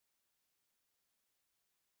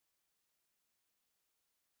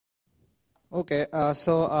Okay,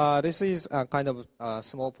 this is a kind of a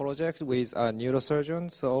small project with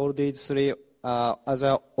neurosurgeons. So all these three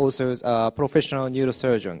other authors are professional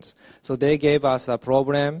neurosurgeons. So they gave us a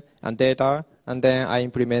problem and data, and then I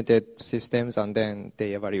implemented systems, and then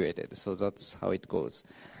they evaluated. So that's how it goes.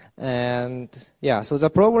 And yeah, so the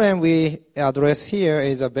problem we address here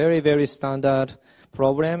is a very, very standard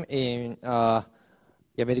problem in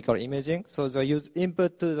medical imaging. So the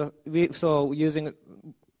input to using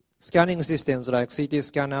scanning systems like CT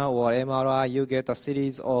scanner or MRI, you get a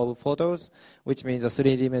series of photos, which means a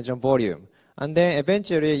 3D-dimensional volume. And then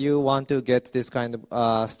eventually you want to get this kind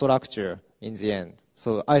of structure in the end,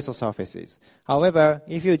 so isosurfaces. However,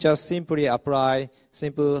 if you just simply apply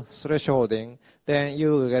simple thresholding, then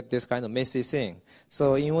you will get this kind of messy thing.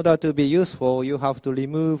 So in order to be useful, you have to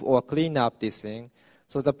remove or clean up this thing.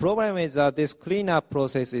 So the problem is that this cleanup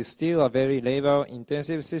process is still a very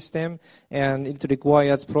labor-intensive system, and it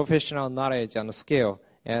requires professional knowledge and skill,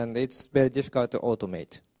 and it's very difficult to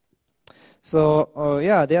automate. So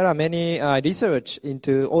there are many research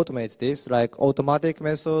into automate this, like automatic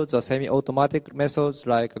methods or semi-automatic methods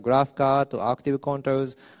like graph cut or active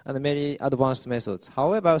controls, and many advanced methods.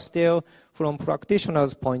 However, still, from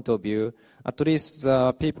practitioners' point of view, at least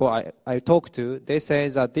the people I talk to, they say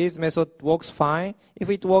that this method works fine. If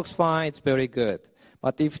it works fine, it's very good.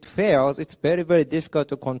 But if it fails, it's very, very difficult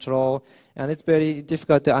to control, and it's very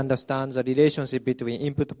difficult to understand the relationship between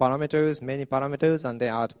input parameters, many parameters, and the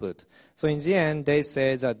output. So in the end, they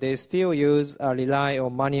say that they still rely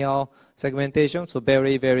on manual segmentation, so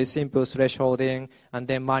very, very simple thresholding, and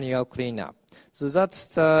then manual cleanup. So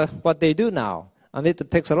that's what they do now, and it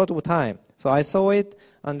takes a lot of time. So I saw it,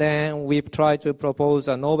 and then we tried to propose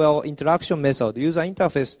a novel interaction method, user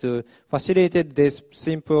interface, to facilitate this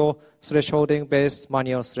simple thresholding-based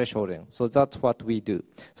manual thresholding. So that's what we do.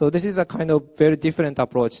 So this is a kind of very different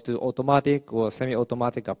approach to automatic or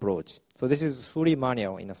semi-automatic approach. So this is fully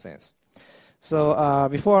manual in a sense. So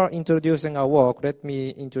before introducing our work, let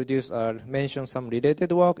me mention some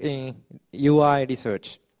related work in UI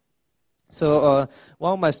research. So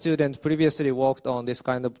one of my students previously worked on this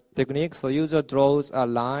kind of technique. So user draws a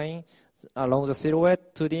line along the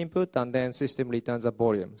silhouette to the input, and then system returns a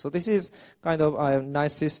volume. So this is kind of a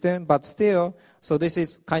nice system, but still, so this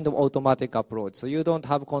is kind of automatic approach. So you don't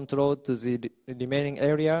have control to the remaining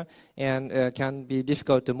area, and can be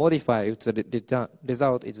difficult to modify if the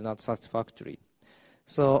result is not satisfactory.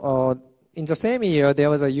 So in the same year, there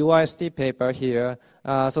was a UIST paper here.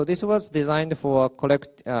 So this was designed for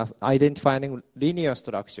identifying linear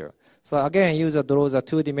structure. So again, user draws a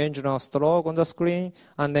two-dimensional stroke on the screen,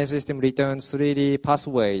 and then system returns 3D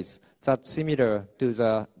pathways that's similar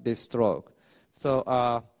to this stroke.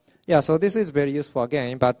 So so this is very useful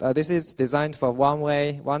again, but this is designed for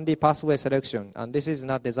 1D pathway selection, and this is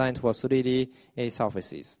not designed for 3D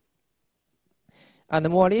surfaces. And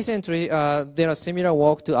more recently, there are similar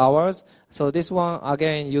work to ours. So this one,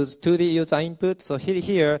 again, use 2D user input. So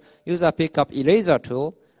here, user pick up eraser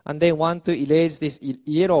tool, and they want to erase this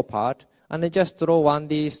yellow part, and they just draw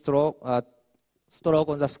 1D stroke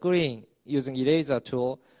on the screen using eraser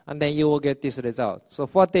tool, and then you will get this result. So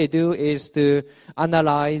what they do is to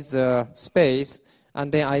analyze space,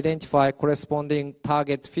 and then identify corresponding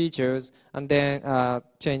target features, and then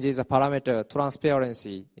changes the parameter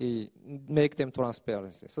transparency, make them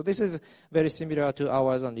transparency. So this is very similar to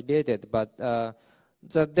ours and related, but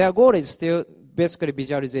their goal is still basically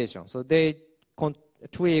visualization. So they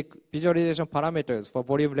tweak visualization parameters for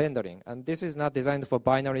volume rendering, and this is not designed for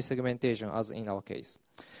binary segmentation as in our case.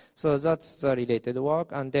 So that's the related work,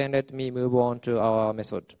 and then let me move on to our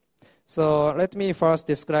method. So let me first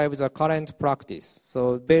describe the current practice.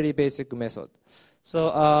 So very basic method.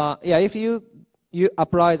 So if you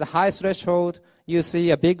apply the high threshold, you see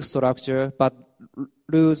a big structure but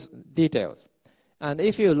lose details. And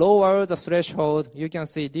if you lower the threshold, you can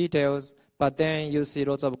see details, but then you see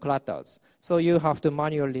lots of clutters. So you have to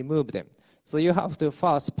manually remove them. So you have to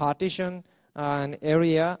first partition an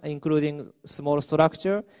area, including small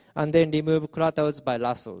structure, and then remove clutters by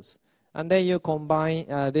lassos. And then you combine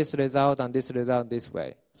this result and this result this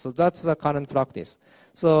way. So that's the current practice.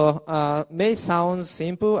 So may sound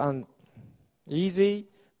simple and easy,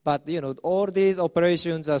 but all these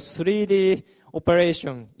operations are 3D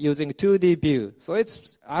operation using 2D view. So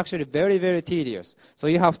it's actually very, very tedious. So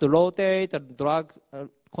you have to rotate and drag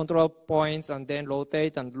control points, and then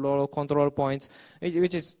rotate and lower control points,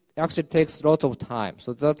 which is actually takes lots of time.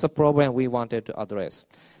 So that's a problem we wanted to address.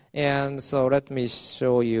 And so let me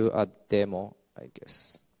show you a demo, I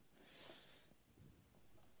guess.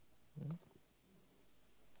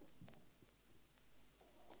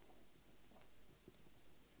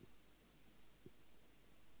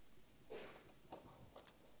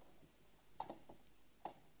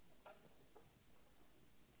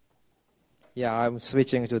 yeah, I'm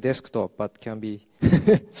switching to desktop, but can be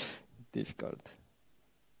difficult.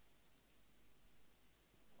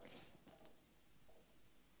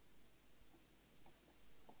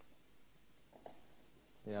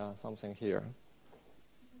 Yeah, something here.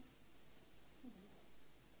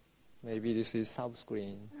 Maybe this is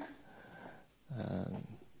subscreen.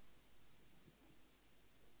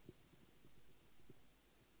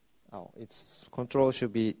 Oh, its control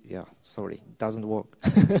should be, yeah, sorry, it doesn't work.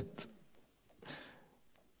 It's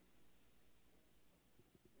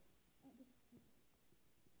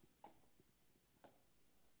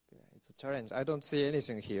a challenge. I don't see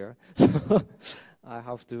anything here, so I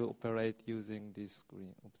have to operate using this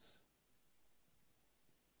screen. Oops.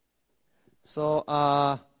 So,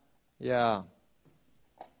 yeah.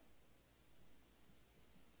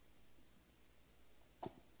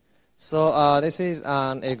 So this is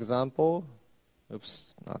an example.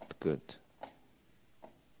 Oops, not good.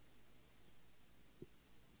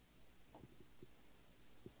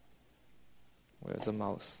 Where's the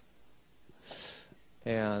mouse?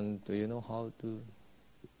 And do you know how to?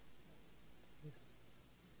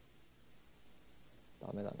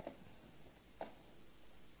 ダメだね。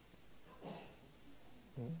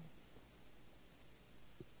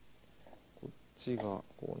こっちがこ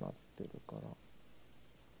うなってるから。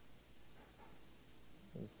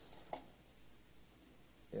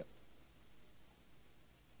Yeah.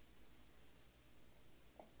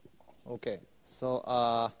 Okay. So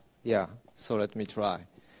yeah. So let me try.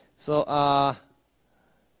 So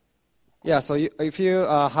yeah. So if you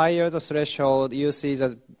higher the threshold, you see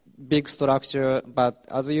the big structure, but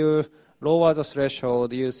as you lower the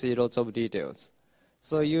threshold, you see lots of details.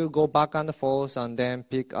 So you go back and forth and then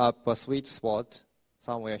pick up a sweet spot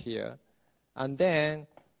somewhere here, and then.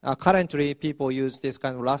 Currently, people use this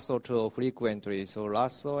kind of lasso tool frequently. So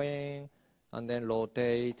lassoing, and then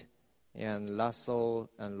rotate, and lasso,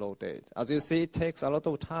 and rotate. As you see, it takes a lot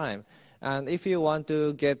of time. And if you want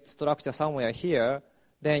to get structure somewhere here,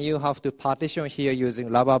 then you have to partition here using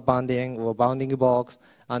rubber banding or bounding box,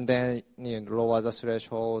 and then lower the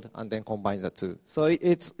threshold, and then combine the two. So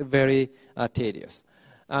it's very tedious.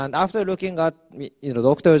 And after looking at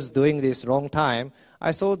doctors doing this long time,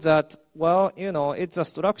 I thought that, well, it's a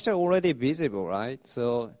structure already visible, right?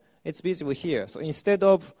 So it's visible here. So instead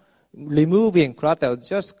of removing clutter,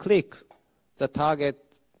 just click the target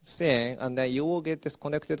thing, and then you will get this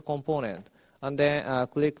connected component. And then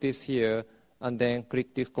click this here, and then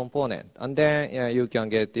click this component. And then you can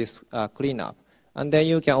get this cleanup. And then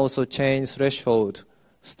you can also change threshold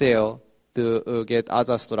still to get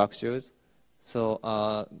other structures. So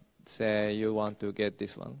say you want to get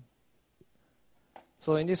this one.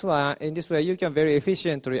 So in this way, you can very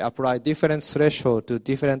efficiently apply different threshold to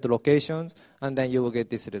different locations, and then you will get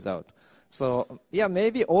this result. So yeah,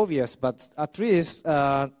 maybe obvious, but at least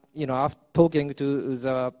after talking to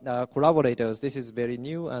the collaborators, this is very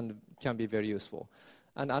new and can be very useful.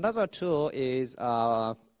 And another tool is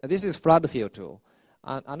this is flood fill tool.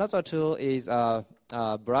 And another tool is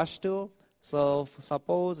brush tool. So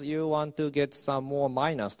suppose you want to get some more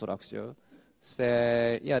minor structure.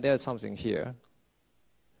 Say, yeah, there's something here.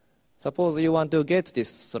 Suppose you want to get this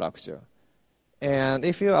structure. And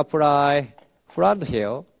if you apply flood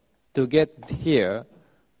fill to get here,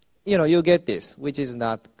 you get this, which is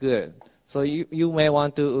not good. So you may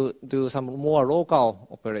want to do some more local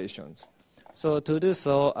operations. So to do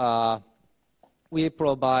so, we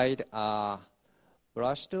provide a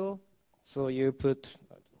brush tool. So you put...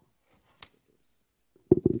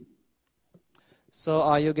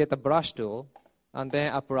 So you get a brush tool, and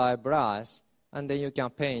then apply brush, and then you can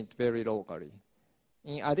paint very locally.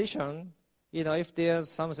 In addition, if there's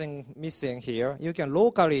something missing here, you can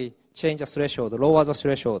locally change the threshold, lower the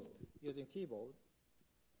threshold using keyboard.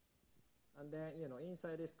 And then,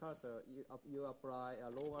 inside this cursor, you apply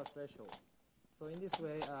a lower threshold. So in this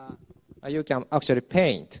way, you can actually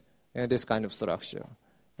paint this kind of structure.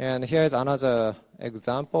 And here's another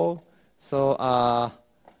example. So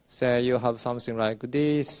say you have something like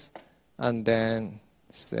this, and then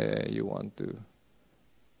say you want to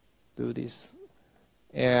do this.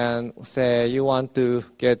 And say you want to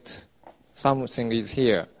get something is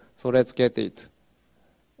here. So let's get it.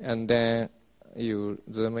 And then you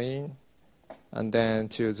zoom in, and then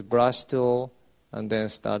choose brush tool, and then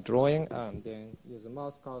start drawing, and then use the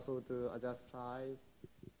mouse cursor to adjust size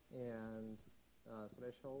and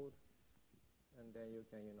threshold, and then you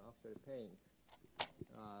can actually paint.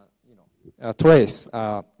 Trace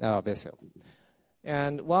vessel.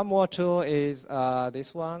 And one more tool is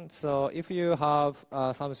this one. So if you have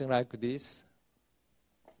something like this,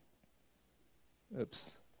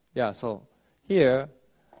 oops, yeah. So here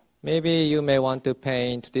maybe you may want to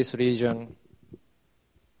paint this region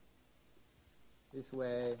this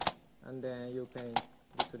way, and then you paint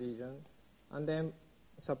this region, and then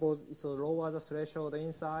suppose so lower the threshold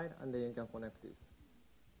inside, and then you can connect this.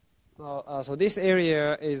 So this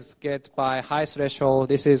area is get by high threshold.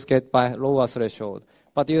 This is get by lower threshold.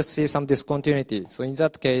 But you see some discontinuity. So in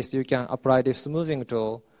that case, you can apply the smoothing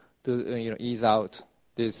tool to ease out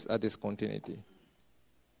this discontinuity.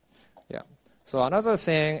 Yeah. So another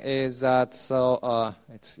thing is that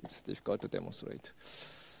it's difficult to demonstrate.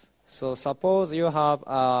 So suppose you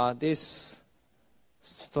have this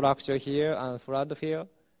structure here and flood here,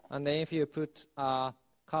 and then if you put a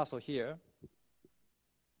cursor here,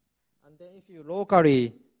 and then if you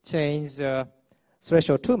locally change the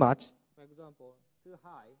threshold too much, for example, too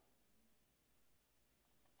high,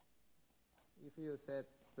 if you set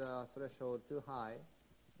the threshold too high,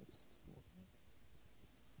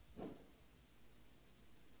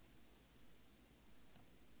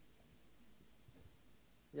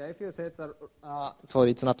 yeah, if you set the,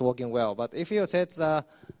 sorry, it's not working well, but if you set the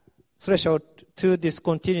threshold too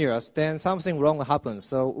discontinuous, then something wrong happens.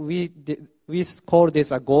 So we call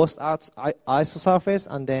this a ghost isosurface,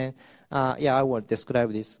 and then, I will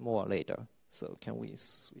describe this more later. So can we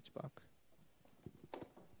switch back?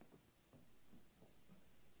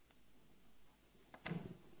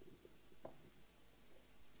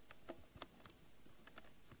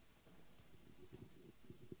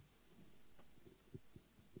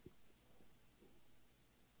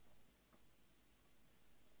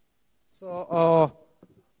 So,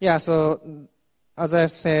 so as I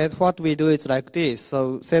said, what we do is like this.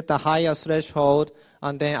 So set a higher threshold,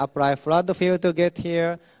 and then apply flood field to get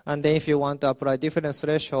here. And then if you want to apply different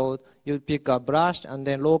threshold, you pick a brush and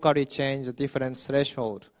then locally change the different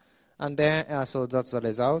threshold. And then, so that's the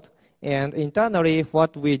result. And internally,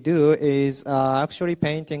 what we do is actually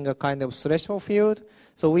painting a kind of threshold field.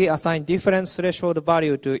 So we assign different threshold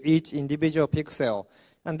value to each individual pixel.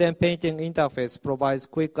 And then painting interface provides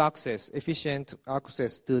quick access, efficient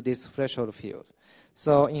access to this threshold field.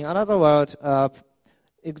 So in other words,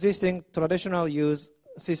 existing traditional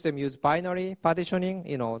system use binary partitioning,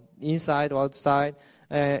 inside or outside.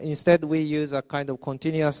 Instead, we use a kind of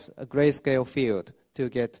continuous grayscale field to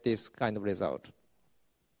get this kind of result.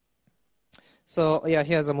 So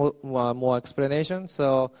here's a more explanation.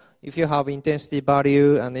 So if you have intensity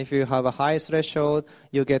value and if you have a high threshold,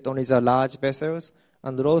 you get only the large vessels.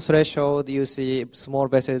 And low threshold, you see small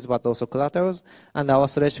vessels but also clutters. And our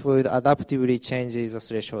threshold adaptively changes the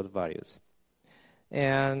threshold values.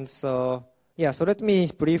 And so let me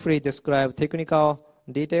briefly describe technical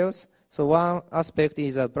details. So one aspect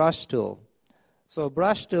is a brush tool. So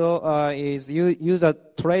brush tool is user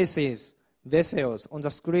traces vessels on the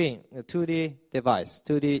screen, a 2D device,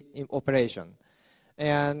 2D operation.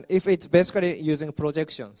 And if it's basically using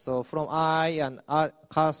projection, so from eye and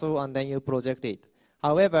cursor, and then you project it.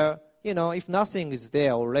 However, if nothing is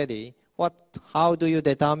there already, how do you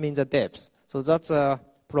determine the depth? So that's a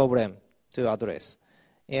problem to address.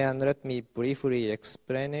 And let me briefly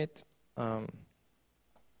explain it.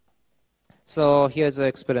 So here's the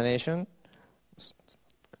explanation.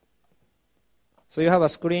 So you have a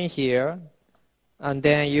screen here, and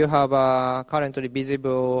then you have a currently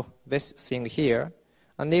visible thing here.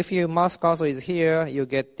 And if your mouse cursor is here, you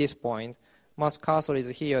get this point. Mouse cursor is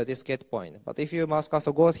here, this get point. But if your mouse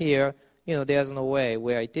cursor goes here, there's no way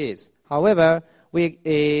where it is. However,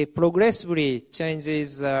 we progressively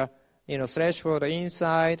changes threshold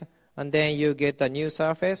inside, and then you get a new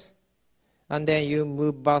surface, and then you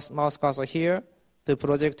move mouse cursor here to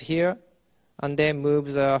project here, and then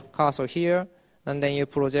move the cursor here, and then you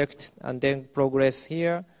project and then progress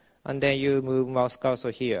here, and then you move mouse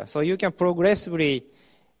cursor here. So you can progressively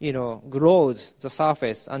grows the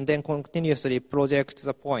surface and then continuously project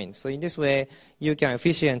the point. So in this way, you can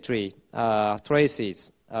efficiently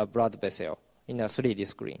traces a blood vessel in a 3D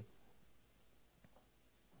screen.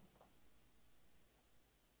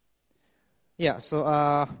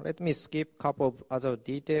 So let me skip a couple of other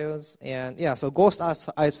details. And so ghost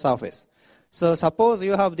ice surface. So suppose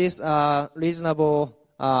you have this reasonable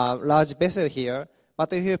large vessel here,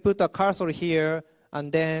 but if you put a cursor here, and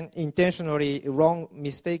then intentionally,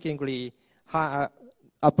 mistakenly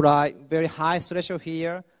apply very high threshold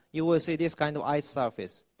here, you will see this kind of ice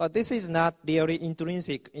surface. But this is not really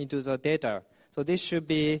intrinsic into the data. So this should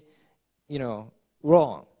be,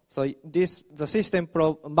 wrong. So the system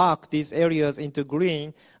mark these areas into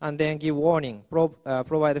green and then give warning,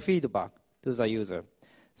 provide feedback to the user.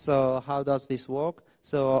 So how does this work?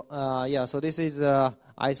 So so this is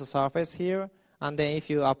isosurface here, and then if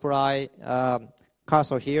you apply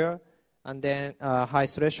cursor here, and then high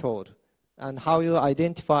threshold, and how you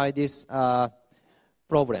identify this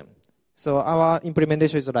problem. So our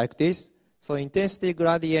implementation is like this. So intensity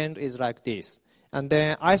gradient is like this. And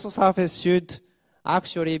then isosurface should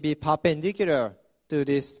actually be perpendicular to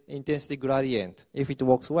this intensity gradient if it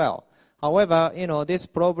works well. However, these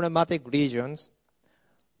problematic regions,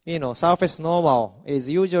 surface normal is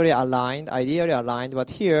usually aligned, ideally aligned, but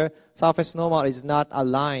here, surface normal is not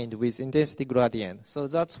aligned with intensity gradient. So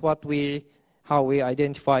that's how we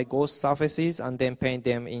identify ghost surfaces and then paint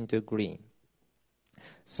them into green.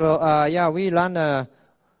 So, we ran a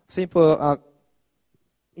simple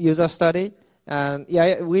user study. And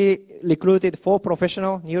we recruited 4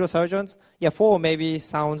 professional neurosurgeons. 4 maybe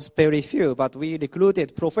sounds very few, but we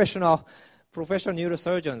recruited professional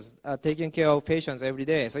neurosurgeons taking care of patients every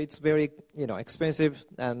day. So it's very, expensive,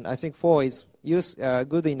 and I think 4 is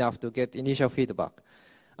good enough to get initial feedback.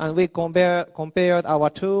 And we compared our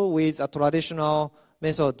tool with a traditional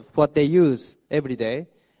method, what they use every day.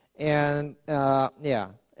 And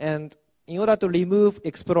and in order to remove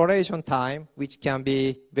exploration time, which can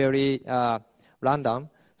be very random,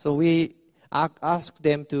 so we asked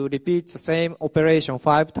them to repeat the same operation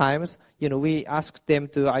 5 times. We asked them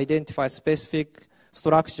to identify specific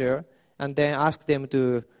structure and then ask them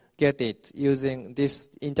to get it using this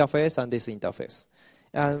interface and this interface.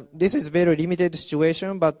 And this is very limited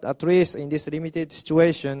situation, but at least in this limited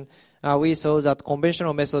situation, we saw that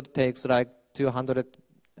conventional method takes like 200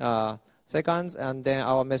 seconds, and then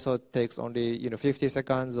our method takes only 50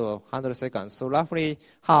 seconds or 100 seconds, so roughly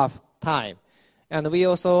half time. And we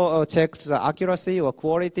also checked the accuracy or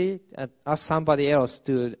quality and asked somebody else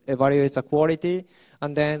to evaluate the quality,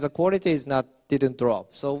 and then the quality didn't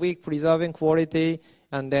drop. So we preserving quality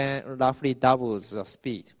and then roughly doubles the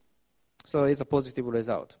speed. So it's a positive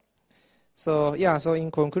result. So so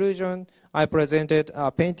in conclusion, I presented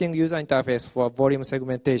a painting user interface for volume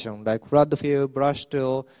segmentation, like flood fill, brush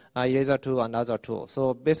tool, eraser tool, and other tools.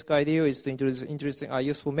 So basic idea is to introduce a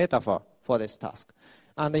useful metaphor for this task.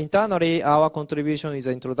 And internally, our contribution is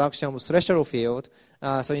the introduction of threshold field.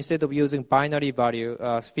 So instead of using binary value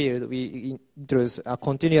field, we introduce a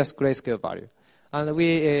continuous grayscale value. And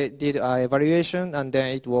we did an evaluation, and then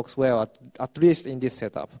it works well, at least in this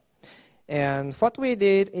setup. And what we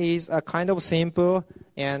did is a kind of simple,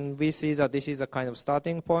 and we see that this is a kind of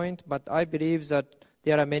starting point, but I believe that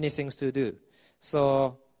there are many things to do.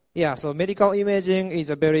 So so medical imaging is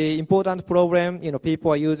a very important problem,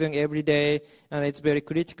 people are using every day, and it's very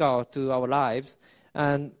critical to our lives.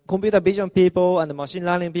 And computer vision people and machine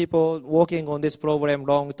learning people working on this problem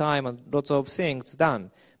long time, and lots of things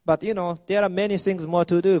done. But, there are many things more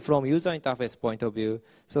to do from user interface point of view.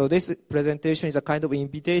 So this presentation is a kind of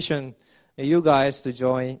invitation you guys to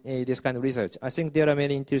join this kind of research. I think there are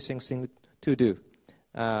many interesting things to do.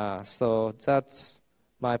 So that's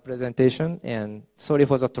my presentation, and sorry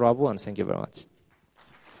for the trouble, and thank you very much.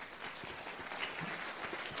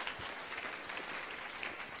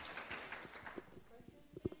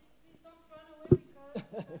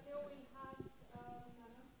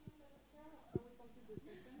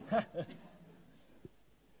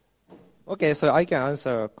 Okay, so I can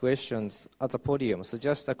answer questions at the podium. So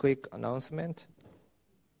just a quick announcement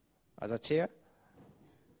as a chair.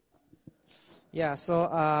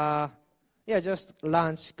 Just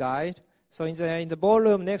lunch guide. So in the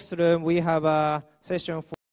ballroom next room, we have a session for